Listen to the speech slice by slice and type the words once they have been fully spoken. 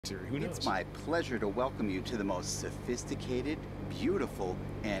Who knows? It's my pleasure to welcome you to the most sophisticated, beautiful,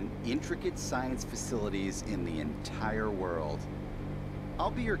 and intricate science facilities in the entire world. I'll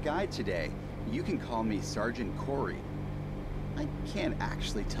be your guide today. You can call me Sergeant Corey. I can't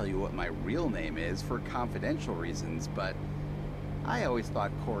actually tell you what my real name is for confidential reasons, but I always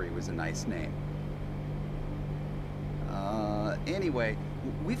thought Corey was a nice name. Anyway,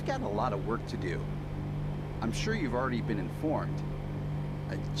 we've got a lot of work to do. I'm sure you've already been informed.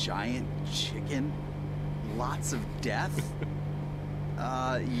 A giant chicken? Lots of death?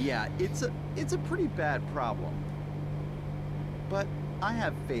 Yeah, it's a pretty bad problem. But I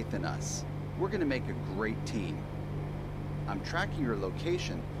have faith in us. We're gonna make a great team. I'm tracking your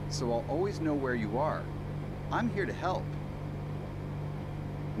location, so I'll always know where you are. I'm here to help.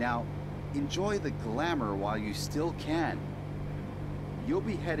 Now, enjoy the glamour while you still can. You'll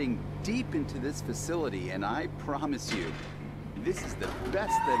be heading deep into this facility, and I promise you, this is the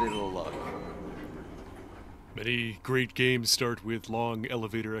best that it'll look. Many great games start with long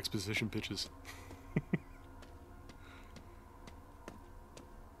elevator exposition pitches.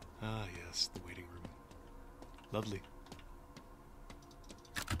 Ah, yes, the waiting room. Lovely.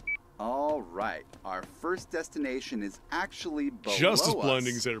 All right, our first destination is actually below Just as us.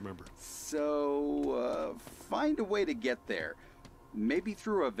 blinding as I remember. So, find a way to get there. Maybe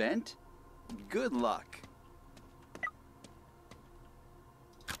through a vent? Good luck.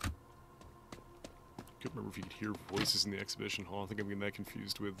 Couldn't remember if you could hear voices in the exhibition hall. I think I'm getting that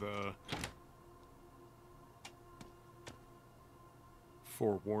confused with,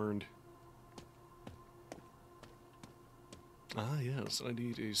 Forewarned. Ah, yes, I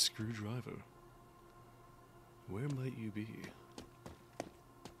need a screwdriver. Where might you be?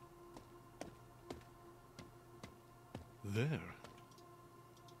 There.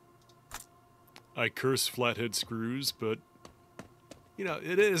 I curse flathead screws, but, you know,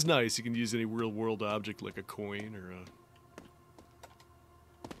 it is nice. You can use any real-world object like a coin or a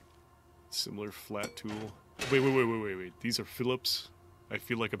similar flat tool. Wait. These are Phillips? I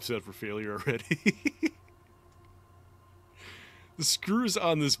feel like I'm set for failure already. The screws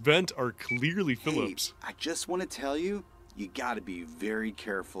on this vent are clearly Phillips. Hey, I just want to tell you, you gotta be very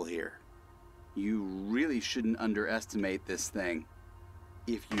careful here. You really shouldn't underestimate this thing.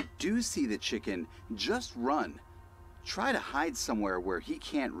 If you do see the chicken, just run. Try to hide somewhere where he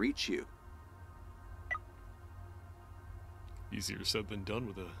can't reach you. Easier said than done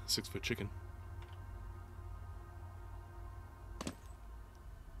with a 6-foot chicken.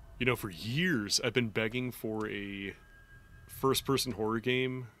 You know, for years, I've been begging for a first-person horror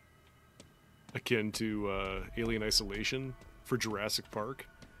game akin to Alien Isolation for Jurassic Park.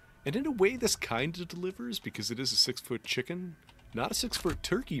 And in a way, this kind of delivers because it is a 6-foot chicken. Not a 6-foot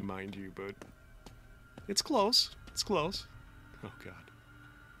turkey, mind you, but it's close. It's close. Oh, God.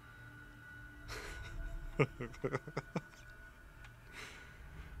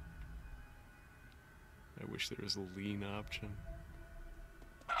 I wish there was a lean option.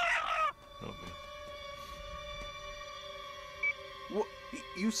 Oh, man. What,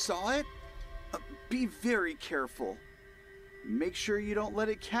 you saw it? Be very careful. Make sure you don't let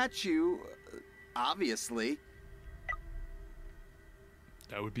it catch you, obviously.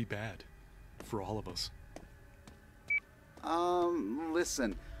 That would be bad. For all of us.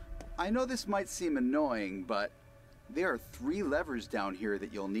 Listen. I know this might seem annoying, but there are 3 levers down here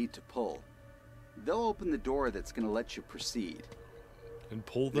that you'll need to pull. They'll open the door that's going to let you proceed. And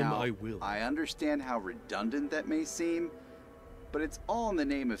pull them Now, I will. I understand how redundant that may seem, but it's all in the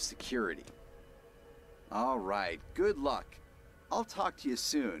name of security. All right, good luck. I'll talk to you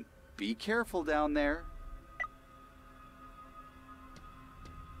soon. Be careful down there.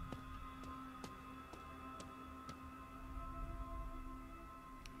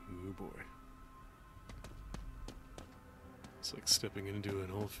 Oh boy. It's like stepping into an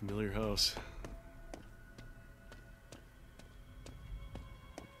old familiar house.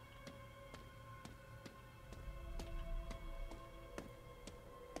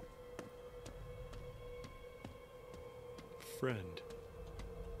 Friend.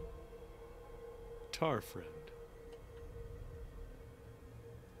 Tar friend.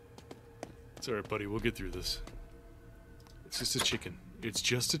 It's alright, buddy. We'll get through this. It's just a chicken. It's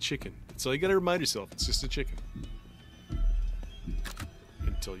just a chicken. That's all you gotta remind yourself. It's just a chicken.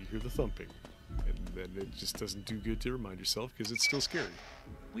 Until you hear the thumping. And then it just doesn't do good to remind yourself because it's still scary.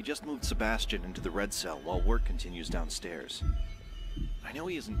 We just moved Sebastian into the red cell while work continues downstairs. I know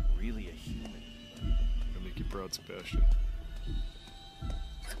he isn't really a human. I'll make you proud, Sebastian.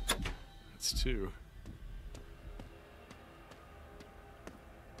 That's 2.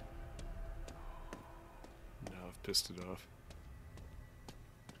 Now I've pissed it off.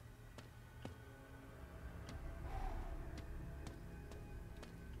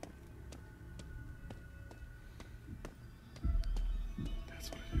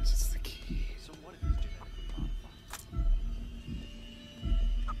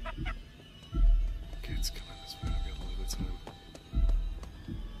 it's coming this way. I've got a little bit of time.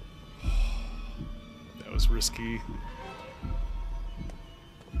 That was risky.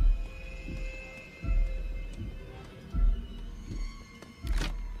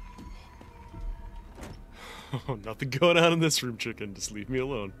 Oh, nothing going on in this room, chicken. Just leave me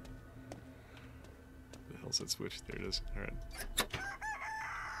alone. The hell's that switch? There it is. Alright.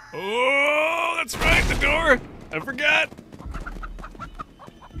 Oh, that's right, the door! I forgot!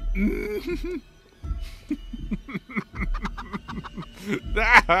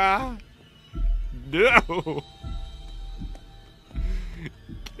 Ah! No!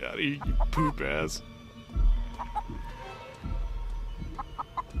 Get out of here, you poop ass.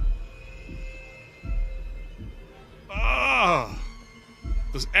 Ah!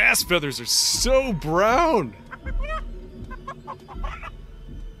 Those ass feathers are so brown!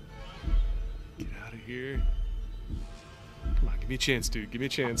 Get out of here. Come on, give me a chance, dude. Give me a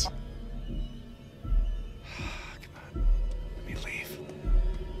chance. Come on. Let me leave.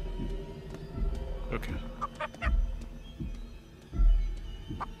 Okay.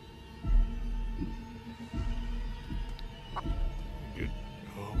 Good.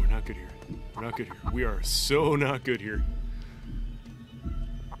 Oh, we're not good here. We're not good here. We are so not good here.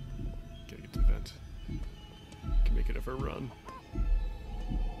 Gotta get to the vent. Can make it if I run.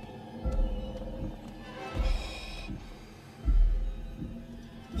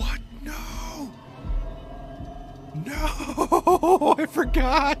 What? No! No! I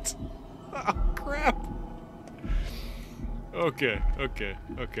forgot! Oh, crap! Okay, okay,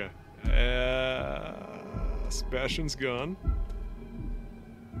 okay. Sebastian's gone.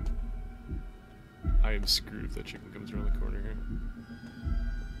 I am screwed if that chicken comes around the corner here.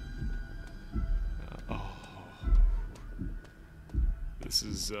 Oh. This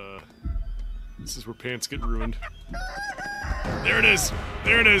is where pants get ruined. There it is!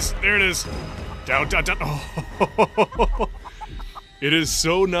 There it is! There it is! Down, down, down! Oh. It is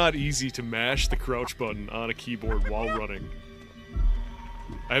so not easy to mash the crouch button on a keyboard while running.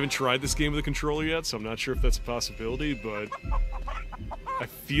 I haven't tried this game with a controller yet, so I'm not sure if that's a possibility, but I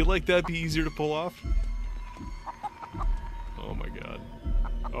feel like that'd be easier to pull off. Oh my god.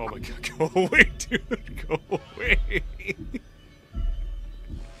 Oh my god, go away, dude! Go away!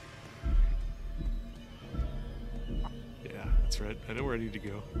 Yeah, that's right. I know where I need to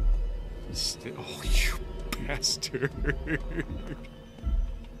go. Oh, you bastard!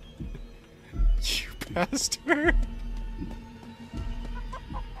 You bastard!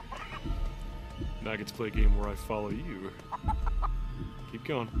 Now I get to play a game where I follow you. Keep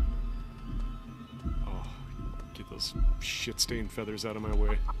going. Oh, get those shit-stained feathers out of my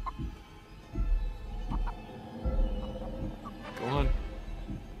way. Go on.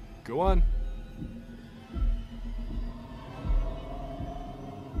 Go on.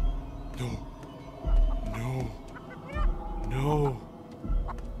 No. No. No.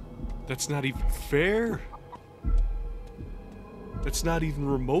 That's not even fair. That's not even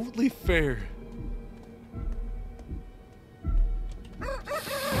remotely fair.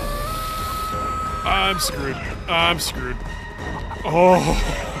 I'm screwed. I'm screwed. Oh.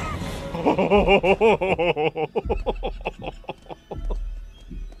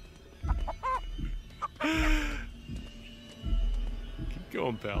 Keep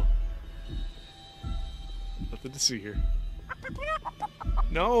going, pal. Nothing to see here.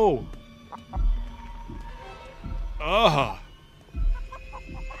 No. Ah.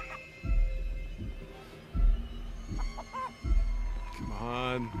 Come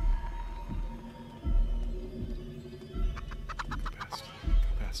on.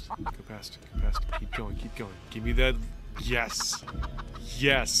 Go past, go past. Keep going, keep going. Give me that. Yes.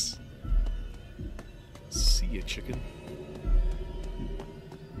 Yes. See ya, chicken.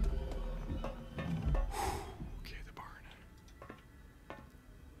 Okay, the barn.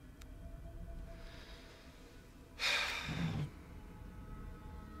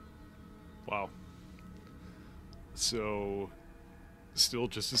 Wow. So, still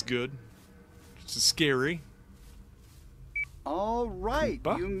just as good. Just as scary. All right,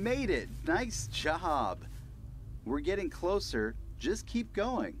 Koopa? you made it. Nice job. We're getting closer. Just keep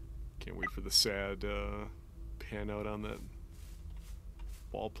going. Can't wait for the sad pan out on that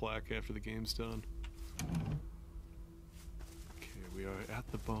wall plaque after the game's done. Okay, we are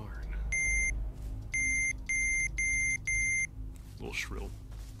at the barn. A little shrill.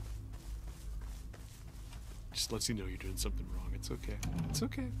 Just lets you know you're doing something wrong. It's okay. It's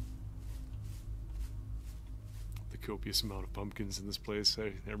okay. The copious amount of pumpkins in this place,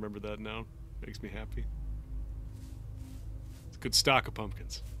 I remember that now. Makes me happy. It's a good stock of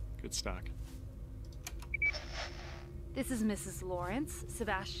pumpkins. Good stock. This is Mrs. Lawrence,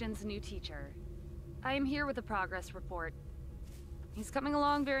 Sebastian's new teacher. I am here with a progress report. He's coming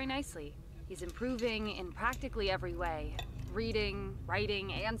along very nicely. He's improving in practically every way. Reading,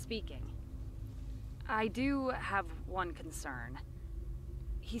 writing, and speaking. I do have one concern.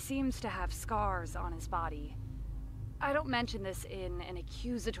 He seems to have scars on his body. I don't mention this in an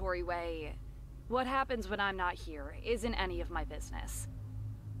accusatory way. What happens when I'm not here isn't any of my business.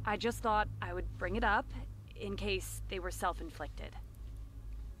 I just thought I would bring it up in case they were self-inflicted.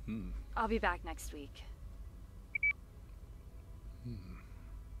 I'll be back next week.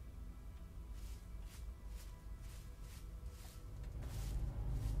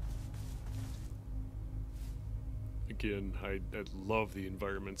 Again, I love the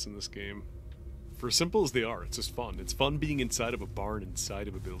environments in this game. For as simple as they are, it's just fun. It's fun being inside of a barn, inside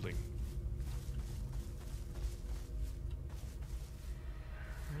of a building.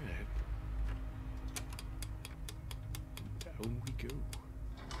 Alright. Down we go.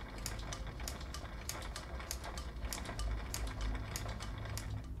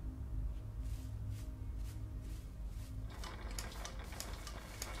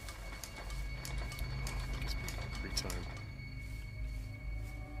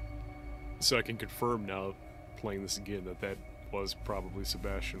 So I can confirm now, playing this again, that that was probably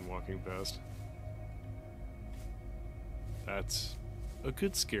Sebastian walking past. That's a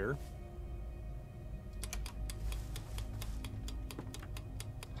good scare.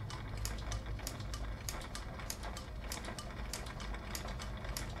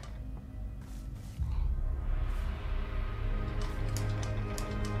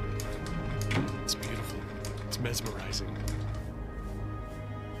 It's beautiful. It's mesmerizing.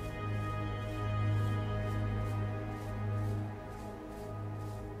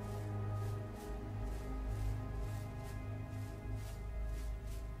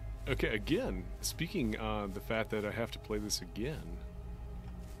 Okay, again, speaking on the fact that I have to play this again,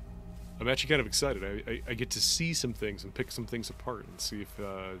 I'm actually kind of excited. I get to see some things and pick some things apart and see if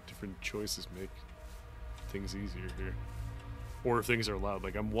different choices make things easier here. Or if things are allowed.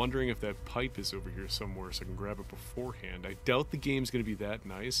 Like, I'm wondering if that pipe is over here somewhere so I can grab it beforehand. I doubt the game's going to be that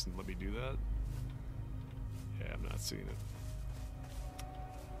nice and let me do that. Yeah, I'm not seeing it.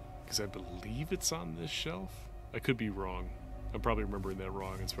 Because I believe it's on this shelf. I could be wrong. I'm probably remembering that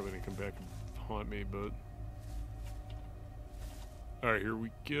wrong. It's probably going to come back and haunt me, but... Alright, here we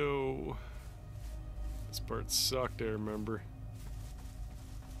go. This part sucked, I remember.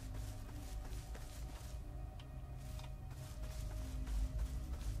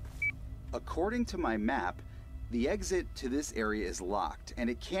 According to my map, the exit to this area is locked, and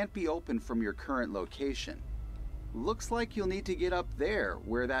it can't be opened from your current location. Looks like you'll need to get up there,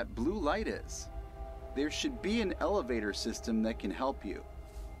 where that blue light is. There should be an elevator system that can help you.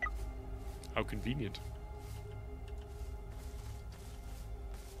 How convenient.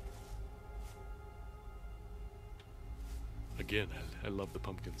 Again, I love the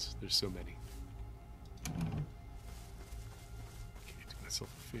pumpkins. There's so many. Okay, do myself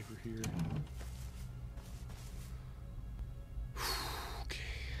a favor here. Okay.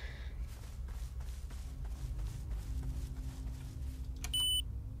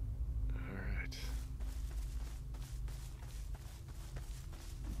 Alright.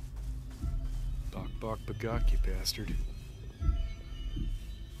 Bok bagak, you bastard.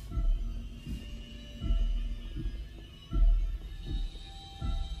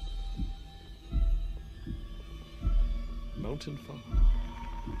 Mountain fog.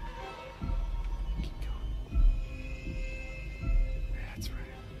 Keep going. That's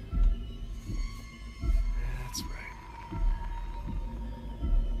right. That's right.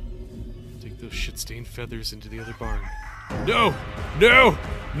 Take those shit-stained feathers into the other barn. No! No!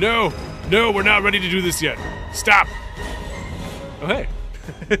 No! No! We're not ready to do this yet. Stop! Oh, hey.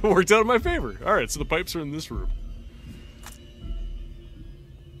 It worked out in my favor. Alright, so the pipes are in this room.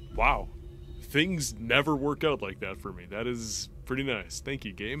 Wow. Things never work out like that for me. That is pretty nice. Thank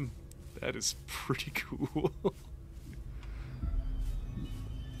you, game. That is pretty cool.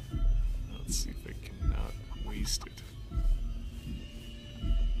 Let's see if I cannot waste it.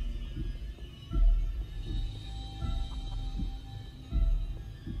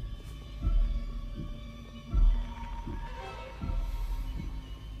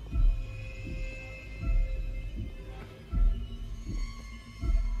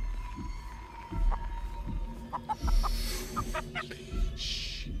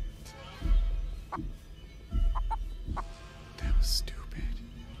 Shit. That was stupid.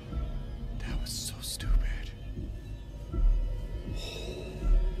 That was so stupid.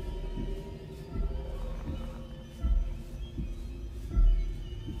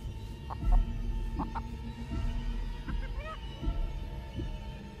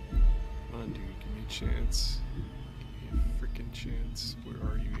 chance. Give me a freaking chance. Where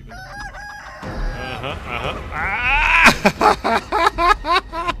are you even? Ah!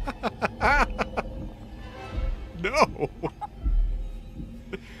 No!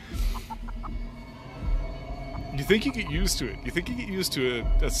 You think you get used to it. You think you get used to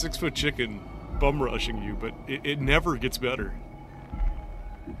a 6-foot chicken bum rushing you, but it never gets better.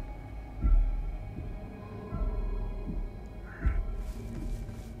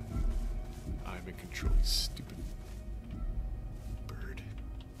 I'm in control, you stupid bird.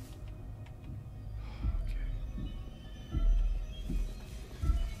 Okay.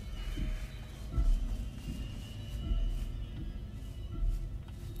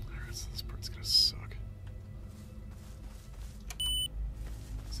 Alright, so this part's gonna suck.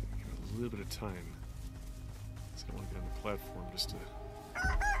 So give it a little bit of time. So I want to get on the platform just to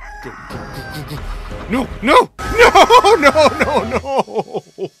go. No! No! No! No! No!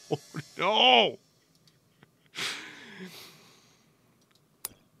 No!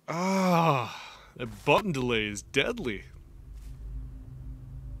 Ah, that button delay is deadly.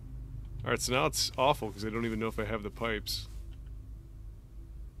 Alright, so now it's awful because I don't even know if I have the pipes.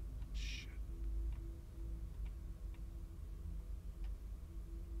 Shit.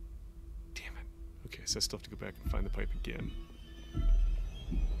 Damn it. Okay, so I still have to go back and find the pipe again.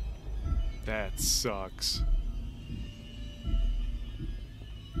 That sucks.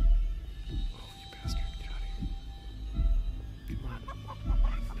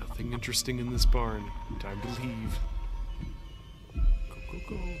 Nothing interesting in this barn. Time to leave. Go, go,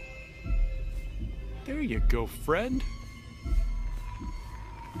 go. There you go, friend.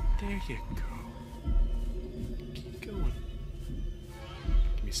 There you go. Keep going.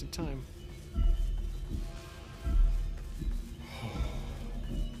 Give me some time.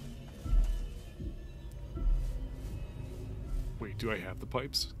 Wait, do I have the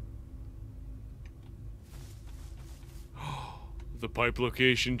pipes? The pipe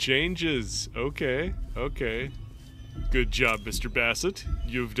location changes. Okay, okay. Good job, Mr. Bassett.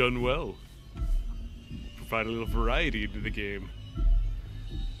 You've done well. Provide a little variety into the game.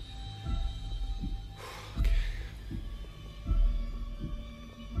 Okay.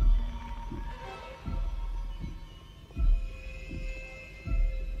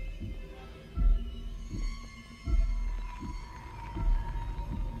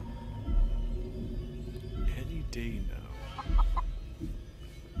 Any day now.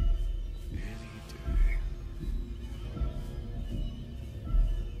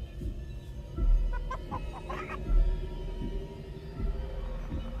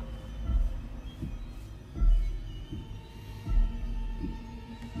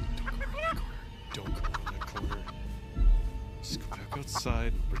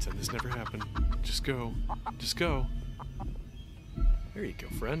 Outside, pretend this never happened. Just go. Just go. There you go,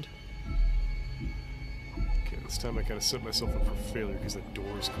 friend. Okay, this time I gotta set myself up for failure because the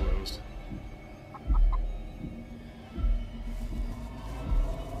door's closed.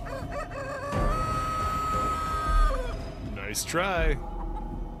 Nice try.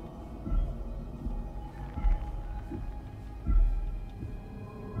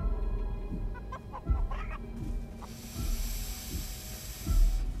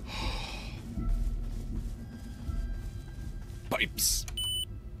 Pipes!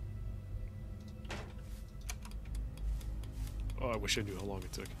 Oh, I wish I knew how long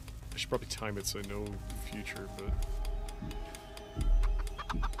it took. I should probably time it so I know the future, but...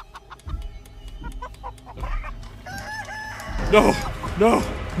 No! No!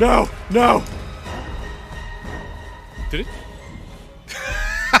 No! No! Did it?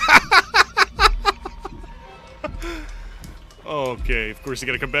 Okay, of course you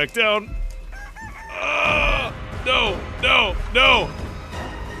gotta come back down. No! No! No!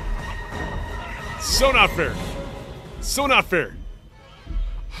 So not fair. So not fair.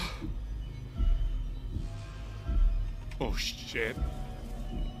 Oh, shit.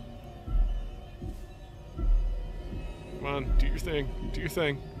 Come on, do your thing. Do your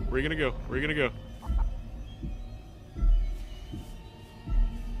thing. Where are you gonna go? Where are you gonna go?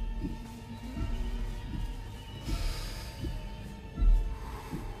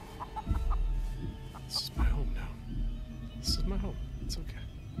 This is my home now. This is my home. It's okay.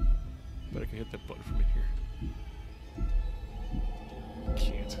 But I can hit that button from in here.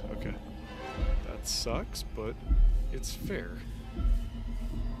 Can't. Okay. That sucks, but it's fair.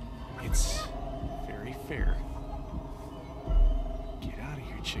 It's very fair. Get out of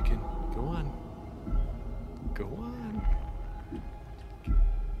here, chicken. Go on. Go on.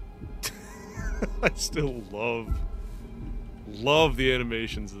 I still love the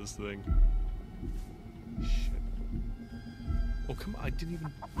animations of this thing. Shit. Oh, come on. I didn't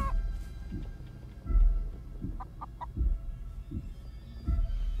even...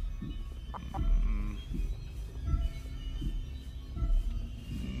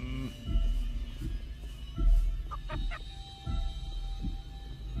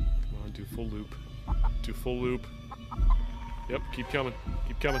 full loop. Do full loop. Yep, keep coming.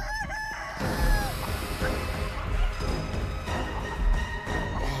 Keep coming.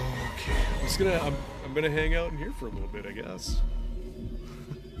 Okay. I'm gonna hang out in here for a little bit, I guess.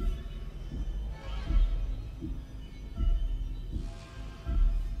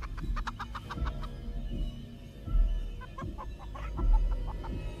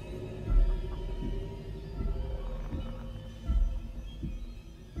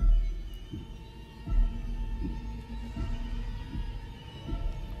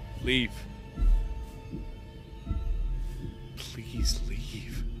 Leave. Please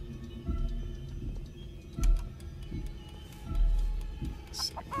leave.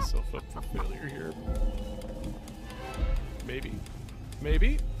 Setting myself up for failure here. Maybe.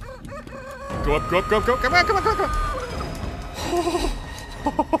 Maybe. Go up, go up, go up, go up. Come on, come on, come on, come on.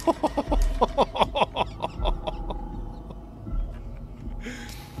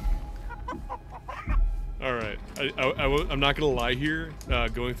 Alright, I'm not going to lie here,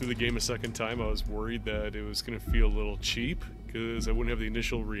 going through the game a second time, I was worried that it was going to feel a little cheap, because I wouldn't have the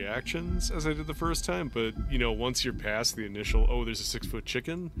initial reactions as I did the first time, but, you know, once you're past the initial, oh, there's a 6-foot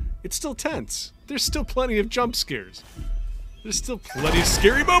chicken, it's still tense. There's still plenty of jump scares. There's still plenty of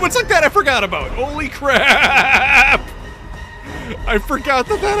scary moments like that I forgot about! Holy crap! I forgot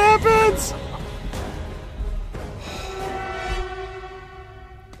that that happens!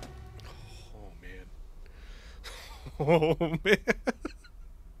 Oh, man.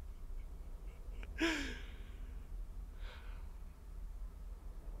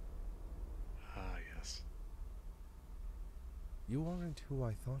 Ah, yes. You aren't who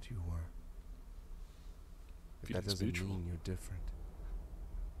I thought you were. That doesn't mean you're different.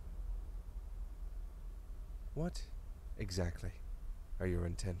 What exactly are your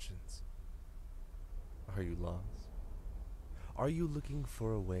intentions? Are you lost? Are you looking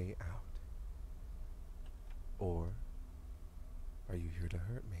for a way out? Or are you here to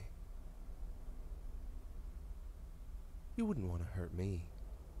hurt me? You wouldn't want to hurt me.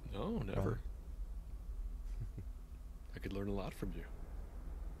 No, never. I could learn a lot from you.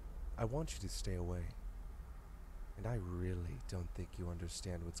 I want you to stay away. And I really don't think you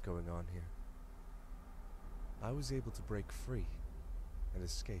understand what's going on here. I was able to break free and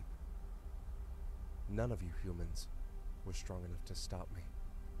escape. None of you humans were strong enough to stop me.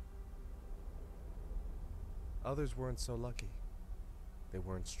 Others weren't so lucky. They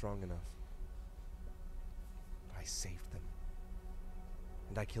weren't strong enough. But I saved them.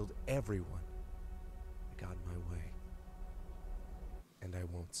 And I killed everyone that got in my way. And I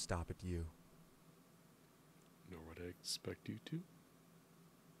won't stop at you. Nor would I expect you to.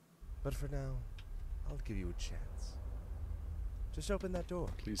 But for now, I'll give you a chance. Just open that door.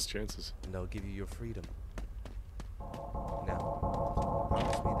 Please, chances. And I'll give you your freedom. Now,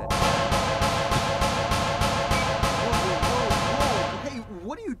 promise me that... Whoa! Hey,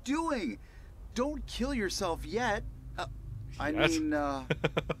 what are you doing? Don't kill yourself yet. I Yes. mean,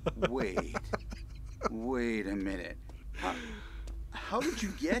 wait. Wait a minute. How did you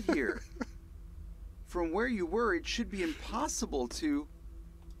get here? From where you were, it should be impossible to...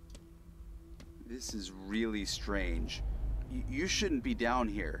 This is really strange. You shouldn't be down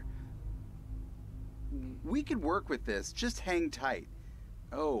here. We could work with this. Just hang tight.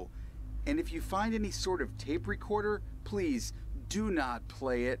 Oh, and if you find any sort of tape recorder, please do not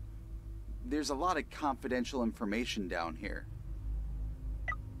play it. There's a lot of confidential information down here.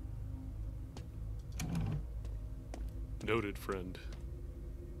 Noted, friend.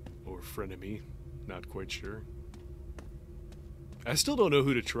 Or frenemy. Not quite sure. I still don't know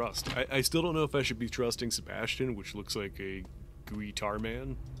who to trust. I still don't know if I should be trusting Sebastian, which looks like a gooey tar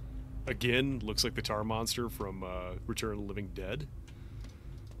man. Again, looks like the tar monster from Return of the Living Dead.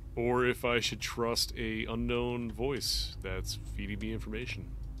 Or if I should trust a unknown voice that's feeding me information.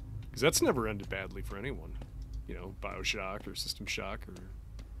 Because that's never ended badly for anyone. You know, Bioshock or System Shock or...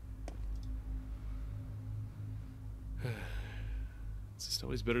 It's just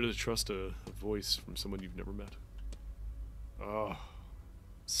always better to trust a voice from someone you've never met. Oh,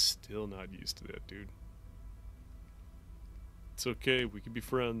 still not used to that, dude. It's okay, we can be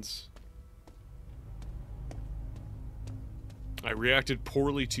friends. I reacted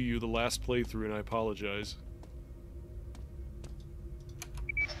poorly to you the last playthrough, and I apologize.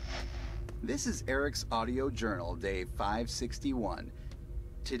 This is Eric's audio journal, day 561.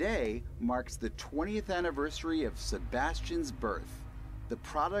 Today marks the 20th anniversary of Sebastian's birth, the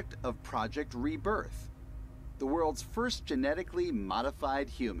product of Project Rebirth, the world's first genetically modified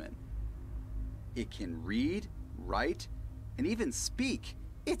human. It can read, write, and even speak.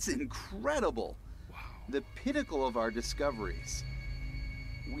 It's incredible. Wow. The pinnacle of our discoveries.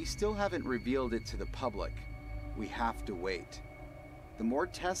 We still haven't revealed it to the public. We have to wait. The more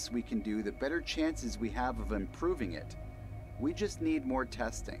tests we can do, the better chances we have of improving it. We just need more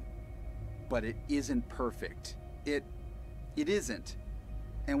testing. But it isn't perfect. It isn't.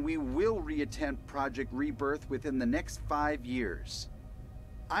 And we will reattempt Project Rebirth within the next 5 years.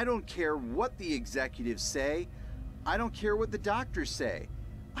 I don't care what the executives say. I don't care what the doctors say.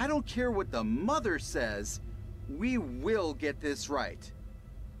 I don't care what the mother says. We will get this right.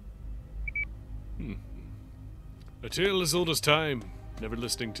 A tale as old as time. Never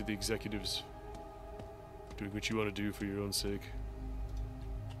listening to the executives. Doing what you want to do for your own sake.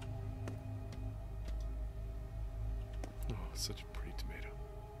 Oh, such a pretty tomato.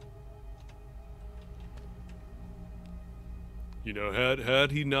 You know,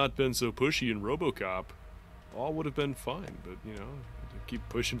 had he not been so pushy in RoboCop, all would have been fine. But, you know, keep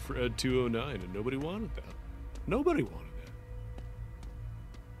pushing for Ed 209, and nobody wanted that. Nobody wanted that.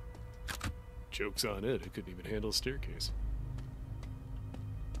 Joke's on it. It couldn't even handle a staircase.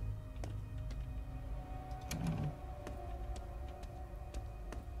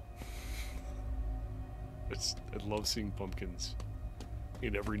 I love seeing pumpkins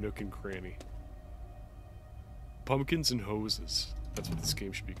in every nook and cranny. Pumpkins and hoses. That's what this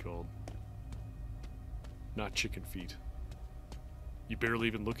game should be called. Not chicken feet. You barely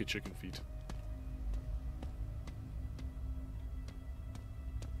even look at chicken feet.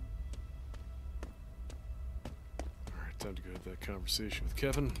 Alright, time to go have that conversation with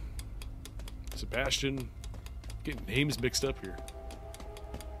Kevin. Sebastian. Getting names mixed up here.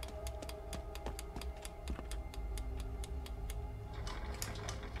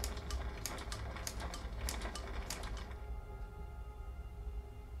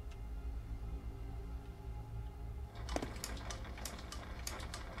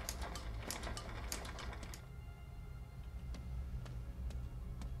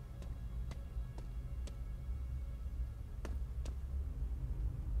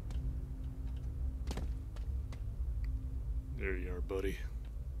 There you are, buddy.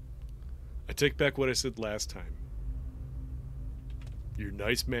 I take back what I said last time. You're a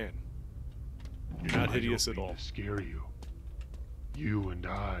nice man. You're not hideous at all. To scare you. You and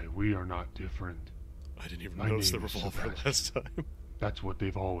I, we are not different. I didn't even My notice the name is revolver Sebastian. last time. That's what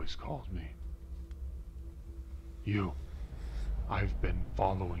they've always called me. You. I've been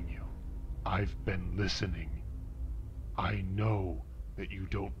following you. I've been listening. I know that you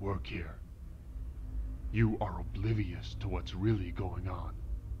don't work here. You are oblivious to what's really going on.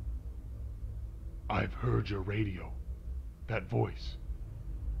 I've heard your radio. That voice.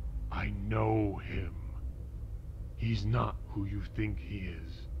 I know him. He's not who you think he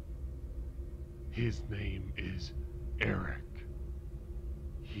is. His name is Eric.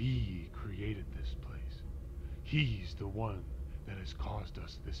 He created this place. He's the one that has caused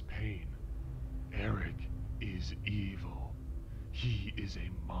us this pain. Eric is evil. He is a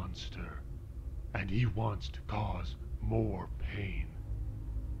monster. And he wants to cause more pain.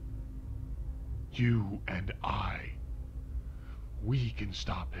 You and I, we can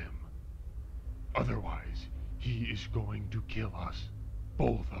stop him. Otherwise, he is going to kill us,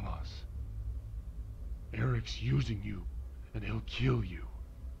 both of us. Eric's using you, and he'll kill you.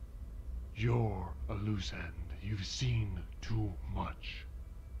 You're a loose end. You've seen too much.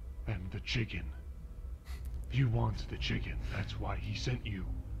 And the chicken. He wants the chicken. That's why he sent you,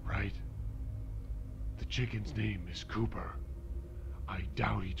 right? The chicken's name is Cooper. I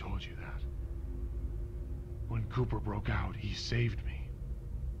doubt he told you that. When Cooper broke out, he saved me.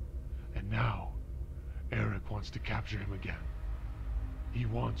 And now, Eric wants to capture him again. He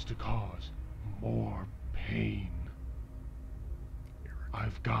wants to cause more pain.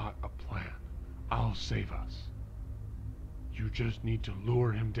 I've got a plan. I'll save us. You just need to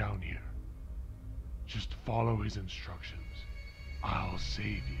lure him down here. Just follow his instructions. I'll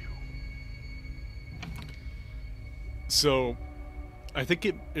save you. So, I think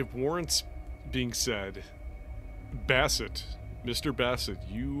it warrants being said, Bassett, Mr. Bassett,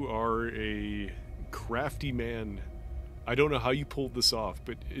 you are a crafty man. I don't know how you pulled this off,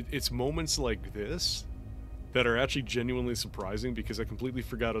 but it's moments like this that are actually genuinely surprising because I completely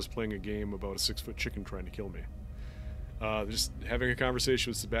forgot I was playing a game about a 6-foot chicken trying to kill me. Just having a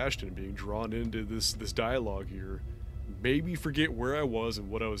conversation with Sebastian and being drawn into this dialogue here made me forget where I was and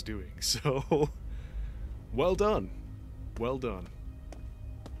what I was doing. So, well done. Well done.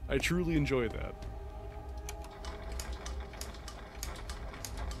 I truly enjoy that.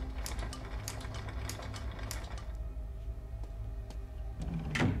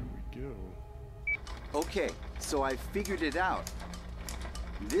 There we go. Okay, so I figured it out.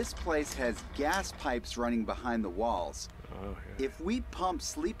 This place has gas pipes running behind the walls, Oh, yeah. If we pump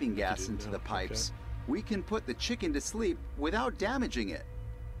sleeping gas into the pipes, we can put the chicken to sleep without damaging it.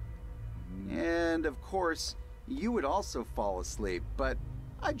 And of course, you would also fall asleep, but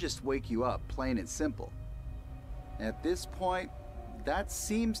I'd just wake you up, plain and simple. At this point, that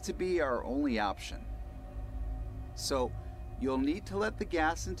seems to be our only option. So, you'll need to let the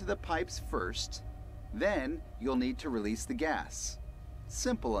gas into the pipes first, then you'll need to release the gas.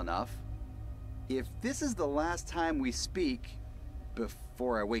 Simple enough. If this is the last time we speak,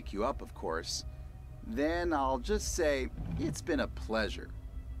 before I wake you up, of course, then I'll just say it's been a pleasure.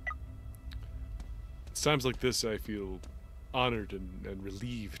 It's times like this I feel honored and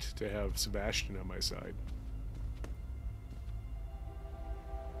relieved to have Sebastian on my side.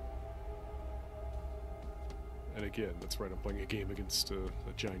 And again, that's right, I'm playing a game against a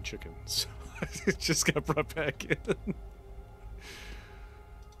giant chicken, so it just got brought back in.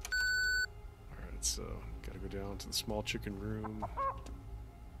 Alright, so gotta go down to the small chicken room.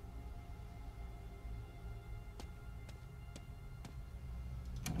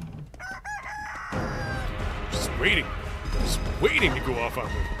 Just waiting to go off on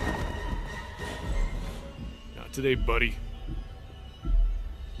me. Not today, buddy.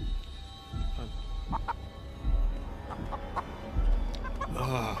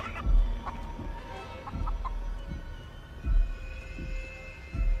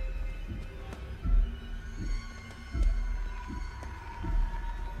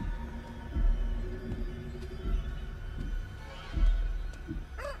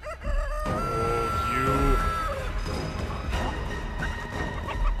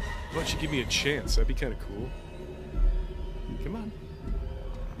 Why don't you give me a chance? That'd be kind of cool. Come on.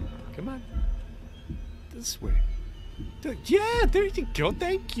 Come on. This way. Yeah, there you go.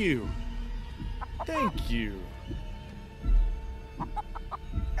 Thank you. Thank you.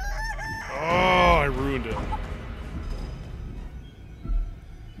 Oh, I ruined it.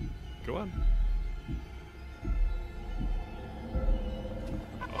 Go on.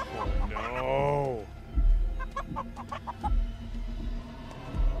 Oh, no.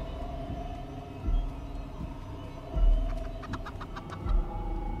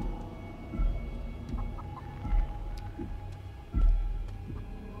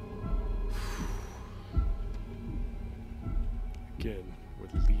 Again,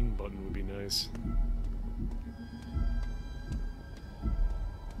 with lean button would be nice.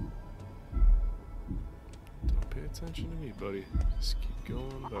 Don't pay attention to me, buddy. Just keep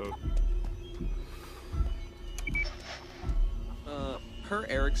going about. Per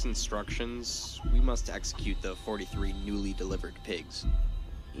Eric's instructions, we must execute the 43 newly delivered pigs.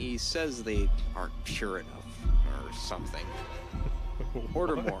 He says they aren't pure enough, or something.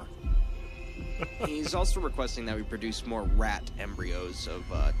 Order more. He's also requesting that we produce more rat embryos of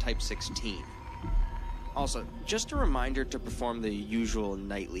type 16. Also, just a reminder to perform the usual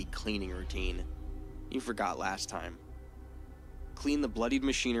nightly cleaning routine. You forgot last time. Clean the bloodied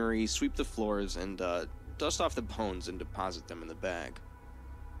machinery, sweep the floors, and dust off the bones and deposit them in the bag.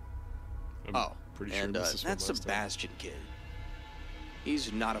 I'm pretty sure this is that from last Sebastian kid.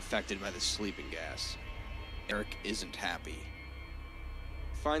 He's not affected by the sleeping gas. Eric isn't happy.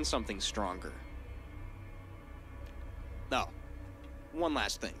 Find something stronger. Oh, one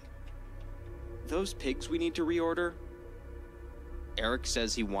last thing. Those pigs we need to reorder? Eric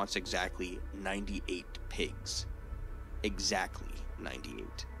says he wants exactly 98 pigs. Exactly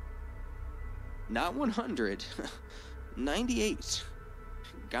 98. Not 100. 98.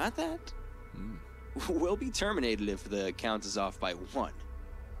 Got that? We'll be terminated if the count is off by 1.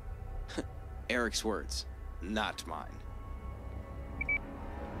 Eric's words, not mine.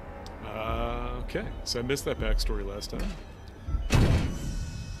 Okay, so I missed that backstory last time.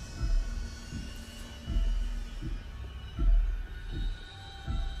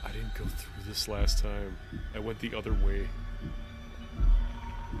 I didn't go through this last time. I went the other way.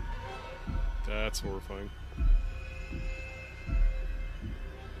 That's horrifying.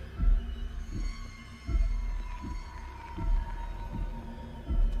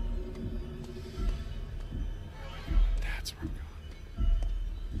 That's where I'm going.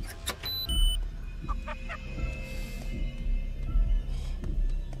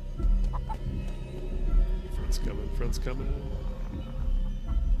 Friends coming.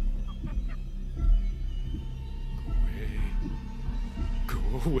 Go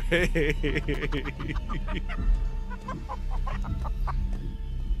away.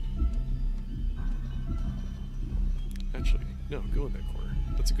 Actually, no, go in that corner.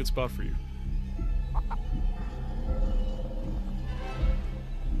 That's a good spot for you.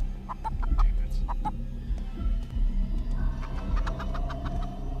 Damn it.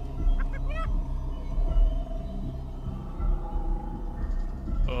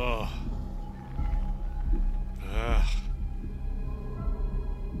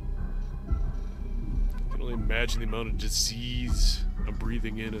 imagine the amount of disease I'm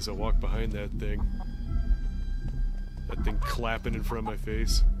breathing in as I walk behind that thing. That thing clapping in front of my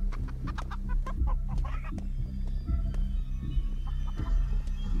face.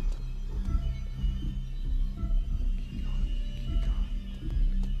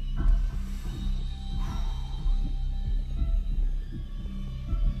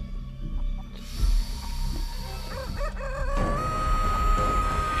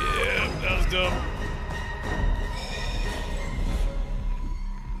 Yeah, that was dumb.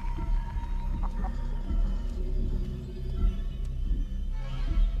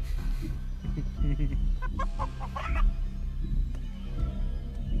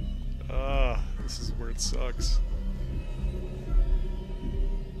 This is where it sucks.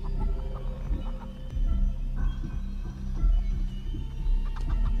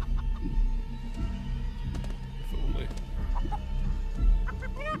 If only.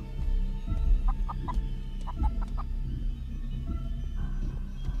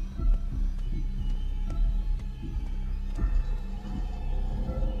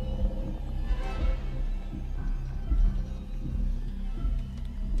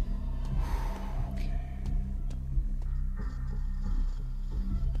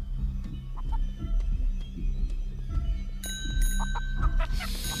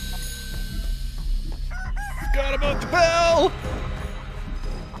 Forgot about the bell!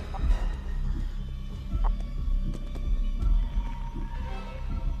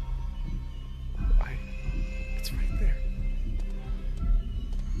 It's right there.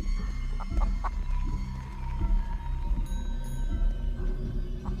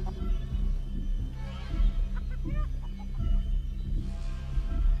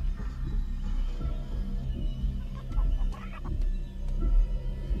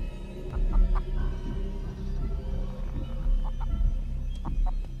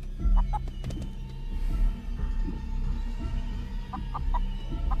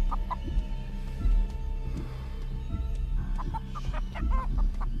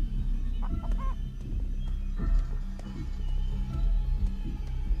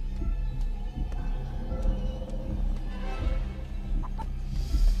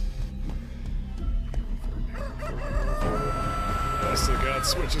 I still got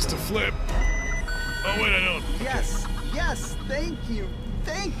switches to flip. Oh wait, I don't. Yes, yes, thank you,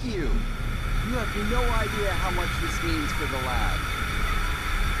 thank you. You have no idea how much this means for the lab.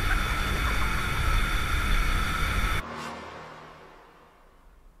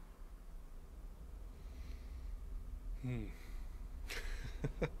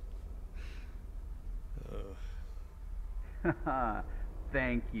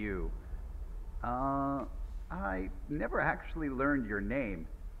 Thank you. I never actually learned your name.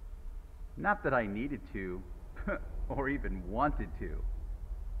 Not that I needed to, or even wanted to.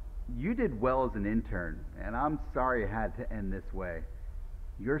 You did well as an intern, and I'm sorry it had to end this way.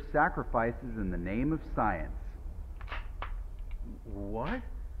 Your sacrifices in the name of science. What?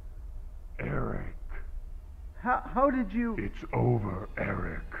 Eric. How did you... It's over,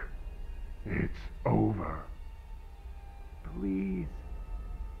 Eric. It's over. Please,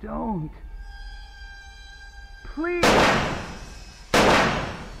 don't. Please!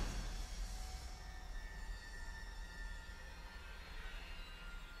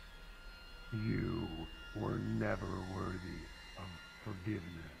 You were never worthy of forgiveness.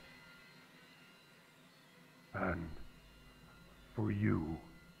 And for you,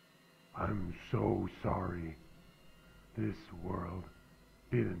 I'm so sorry. This world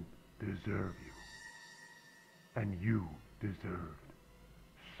didn't deserve you. And you deserved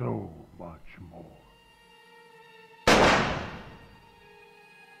so much more.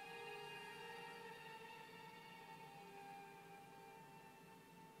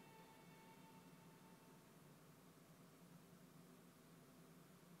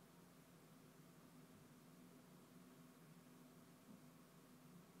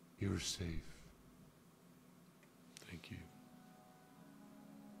 You're safe. Thank you.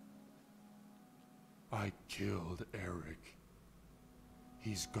 I killed Eric.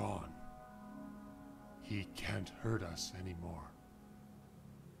 He's gone. He can't hurt us anymore.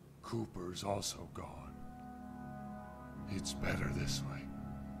 Cooper's also gone. It's better this way.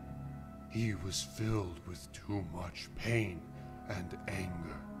 He was filled with too much pain and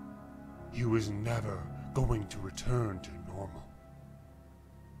anger. He was never going to return to normal.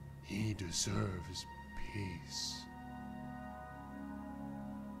 He deserves peace.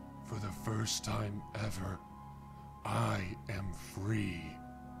 For the first time ever, I am free.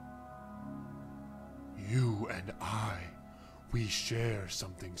 You and I, we share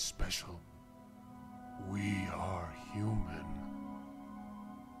something special. We are human.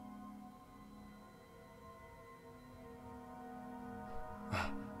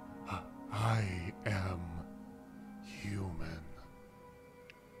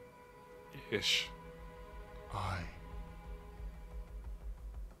 Ish. I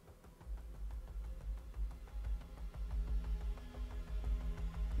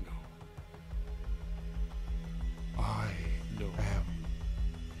No. No. am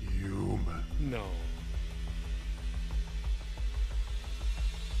human. No.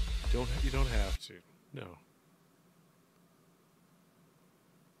 You don't have to. No.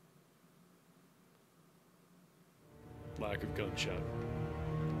 Lack of gunshot.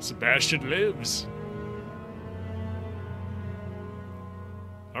 Sebastian lives.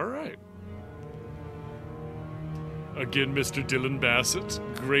 All right. Again, Mr. Dylan Bassett,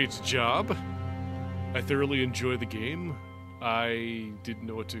 great job. I thoroughly enjoy the game. I didn't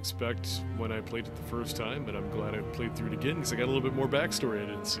know what to expect when I played it the first time, but I'm glad I played through it again because I got a little bit more backstory I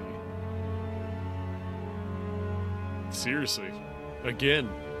didn't see. Seriously. Again,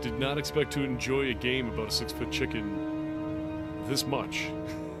 did not expect to enjoy a game about a 6-foot chicken this much.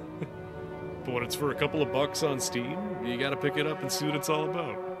 But when it's for a couple of bucks on Steam, you gotta pick it up and see what it's all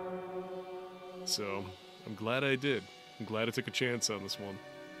about. So, I'm glad I did. I'm glad I took a chance on this one.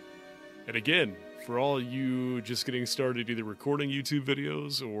 And again, for all you just getting started either recording YouTube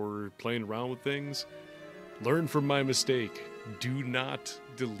videos or playing around with things, learn from my mistake. Do not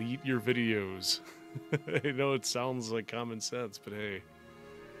delete your videos. I know it sounds like common sense, but hey.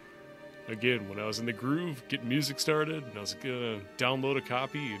 Again, when I was in the groove, getting music started, and I was gonna download a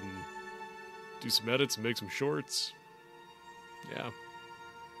copy and do some edits and make some shorts. Yeah.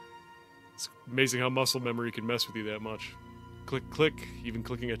 It's amazing how muscle memory can mess with you that much. Click, click, even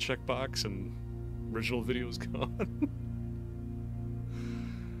clicking a checkbox and original video's gone.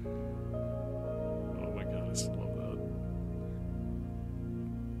 Oh my god, I just love that.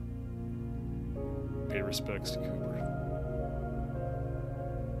 Pay respects to Cooper.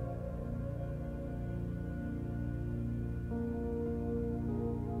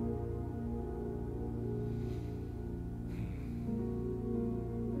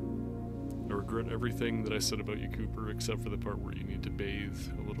 I regret everything that I said about you, Cooper, except for the part where you need to bathe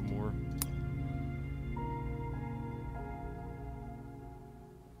a little more.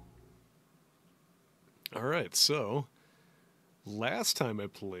 Alright, so last time I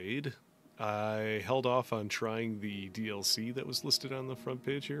played, I held off on trying the DLC that was listed on the front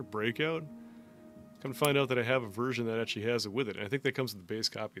page here, Breakout. Come to find out that I have a version that actually has it with it. And I think that comes with the base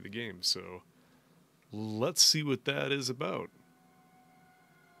copy of the game, so let's see what that is about.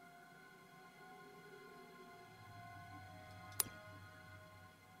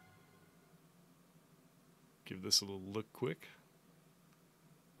 Give this a little look quick.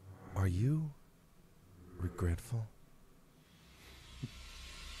 Are you regretful?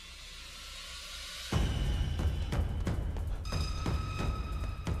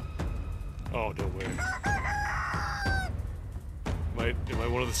 Oh, no way. Am I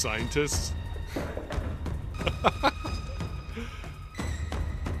one of the scientists?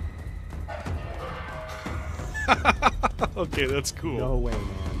 Okay, that's cool. No way, man.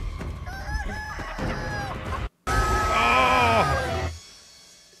 Oh!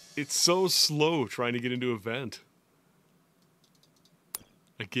 It's so slow trying to get into a vent.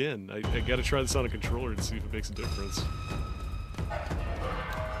 Again, I gotta try this on a controller and see if it makes a difference.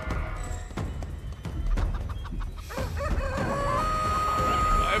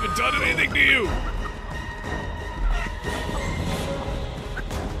 I haven't done anything to you!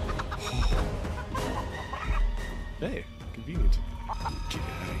 Hey, convenient. Get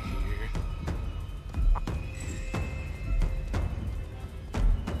out of here.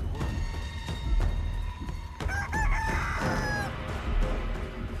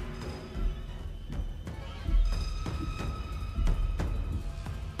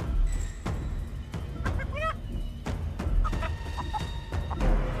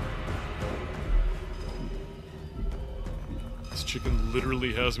 This chicken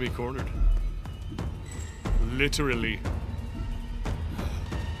literally has me cornered. Literally.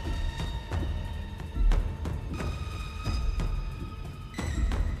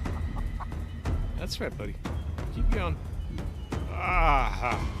 That's right, buddy. Keep going.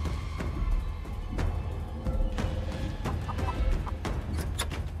 Ah.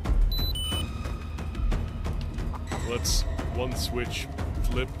 Let's one switch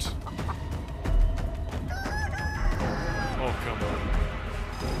flipped. Oh, come on.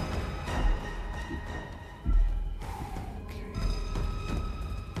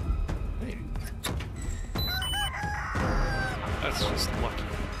 Hey. That's just lucky.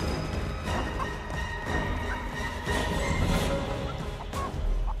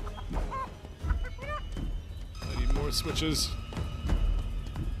 I need more switches.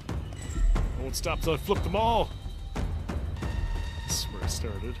 I won't stop till I flip them all. I swear,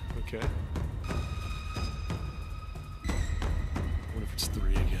 started. Okay. I wonder if it's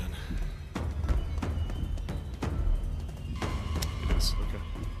 3 again. It is, okay.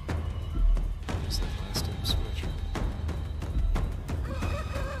 Just like last time, switch.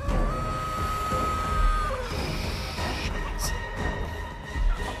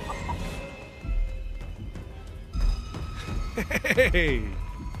 Hey!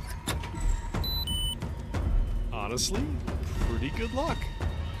 Honestly, pretty good luck.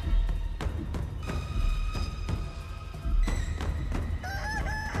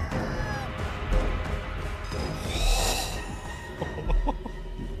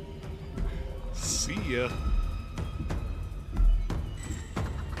 See ya.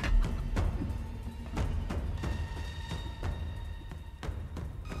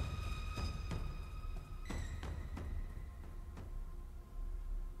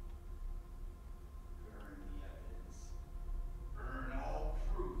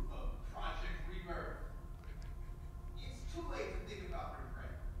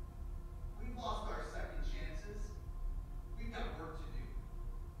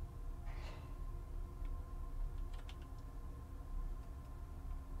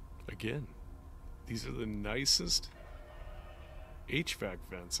 Again, these are the nicest HVAC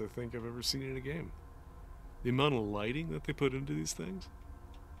vents I think I've ever seen in a game. The amount of lighting that they put into these things.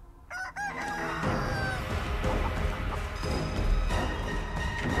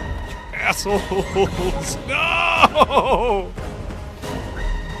 Assholes! No!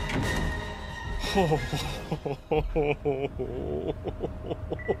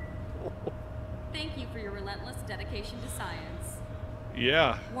 Thank you for your relentless dedication to science.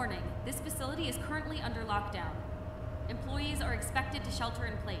 Yeah. Warning, this facility is currently under lockdown. Employees are expected to shelter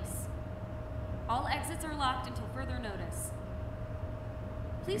in place. All exits are locked until further notice.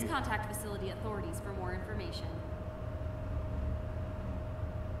 Please contact facility authorities for more information.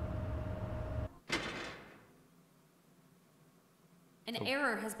 An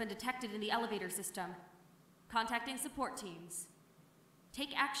error has been detected in the elevator system. Contacting support teams.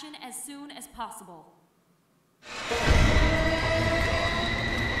 Take action as soon as possible.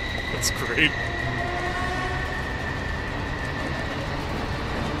 That's great.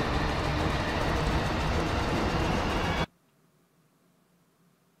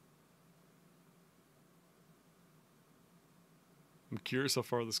 I'm curious how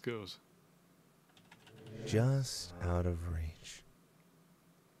far this goes. Just out of reach.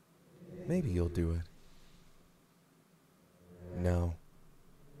 Maybe you'll do it. No.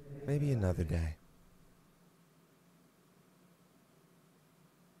 Maybe another day.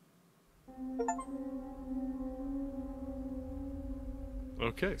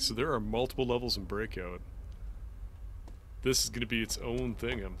 Okay, so there are multiple levels in Breakout. This is going to be its own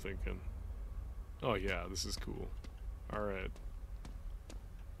thing, I'm thinking. Oh yeah, this is cool. Alright.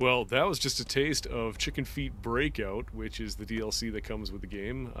 Well, that was just a taste of Chicken Feet Breakout, which is the DLC that comes with the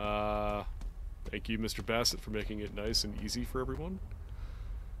game. Thank you, Mr. Bassett, for making it nice and easy for everyone.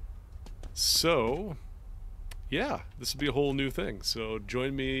 So, yeah, this will be a whole new thing. So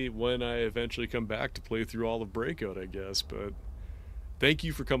join me when I eventually come back to play through all of Breakout, I guess. But thank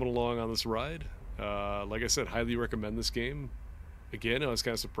you for coming along on this ride. Like I said, highly recommend this game. Again, I was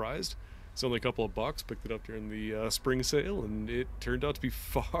kind of surprised. It's only a couple of bucks. Picked it up during the spring sale, and it turned out to be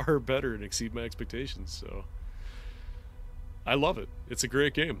far better and exceed my expectations. So I love it. It's a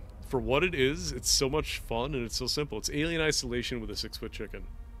great game. For what it is, it's so much fun and it's so simple. It's Alien Isolation with a 6-foot chicken.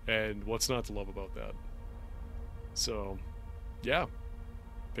 And what's not to love about that? So, yeah.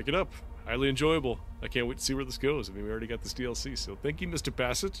 Pick it up. Highly enjoyable. I can't wait to see where this goes. I mean, we already got this DLC. So thank you, Mr.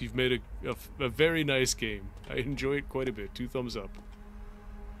 Bassett. You've made a very nice game. I enjoy it quite a bit. 2 thumbs up.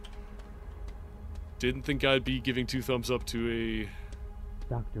 Didn't think I'd be giving 2 thumbs up to a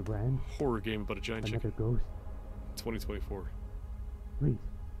Dr. Brand, horror game about a giant another chicken. ghost. 2024. Please,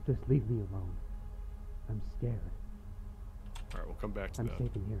 just leave me alone. I'm scared. Alright, we'll come back to I'm that.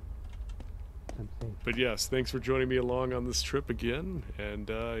 safe in here. I'm safe. But yes, thanks for joining me along on this trip again. And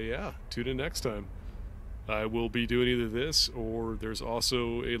yeah, tune in next time. I will be doing either this or there's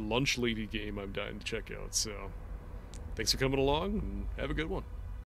also a Lunch Lady game I'm dying to check out. So thanks for coming along and have a good one.